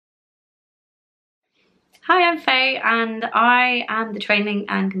Hi, I'm Faye and I am the Training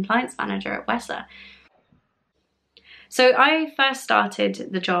and Compliance Manager at Wesser. So I first started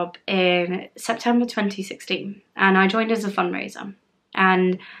the job in September 2016 and I joined as a fundraiser.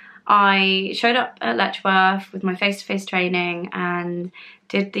 And I showed up at Letchworth with my face-to-face training and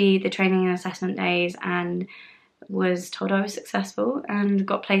did the training and assessment days and was told I was successful and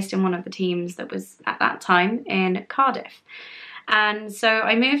got placed in one of the teams that was at that time in Cardiff. And so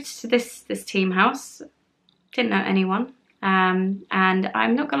I moved to this team house. Didn't know anyone, and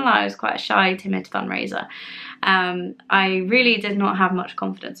I'm not gonna lie, I was quite a shy, timid fundraiser. I really did not have much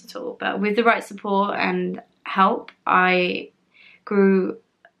confidence at all, but with the right support and help, I grew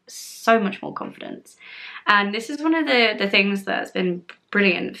so much more confidence. And this is one of the things that's been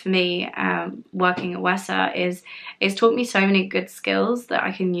brilliant for me working at Wesser is it's taught me so many good skills that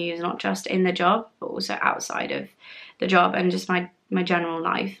I can use not just in the job, but also outside of the job and just my general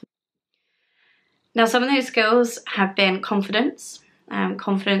life. Now, some of those skills have been confidence.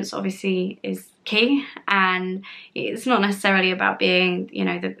 Confidence obviously is key, and it's not necessarily about being, you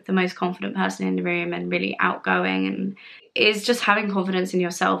know, the most confident person in the room and really outgoing, and it's just having confidence in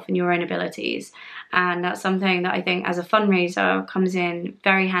yourself and your own abilities. And that's something that I think as a fundraiser comes in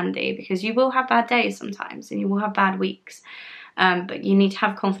very handy, because you will have bad days sometimes and you will have bad weeks, but you need to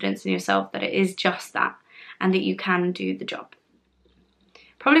have confidence in yourself that it is just that and that you can do the job.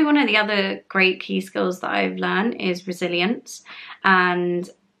 Probably one of the other great key skills that I've learned is resilience. And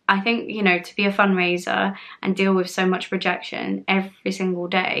I think, you know, to be a fundraiser and deal with so much rejection every single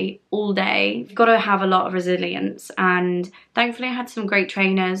day, all day, you've got to have a lot of resilience. And thankfully I had some great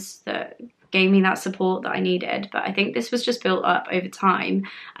trainers that gave me that support that I needed. But I think this was just built up over time.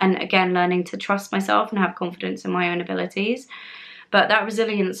 And again, learning to trust myself and have confidence in my own abilities. But that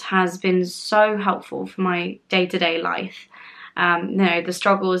resilience has been so helpful for my day-to-day life. You know, the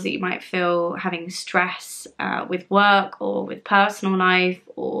struggles that you might feel having stress with work or with personal life,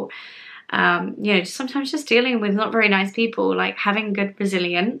 or you know, sometimes just dealing with not very nice people, like having good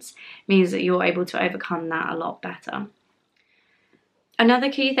resilience means that you're able to overcome that a lot better.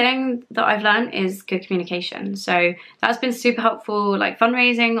 Another key thing that I've learned is good communication. So that's been super helpful, like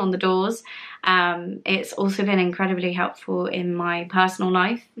fundraising on the doors. It's also been incredibly helpful in my personal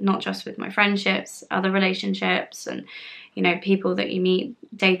life, not just with my friendships, other relationships, and, you know, people that you meet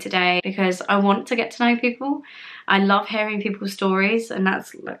day to day, because I want to get to know people. I love hearing people's stories, and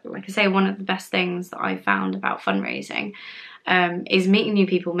that's, like I say, one of the best things that I've found about fundraising. Is meeting new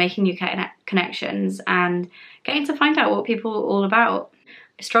people, making new connections, and getting to find out what people are all about.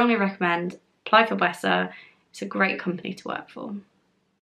 I strongly recommend apply for Wesser. It's a great company to work for.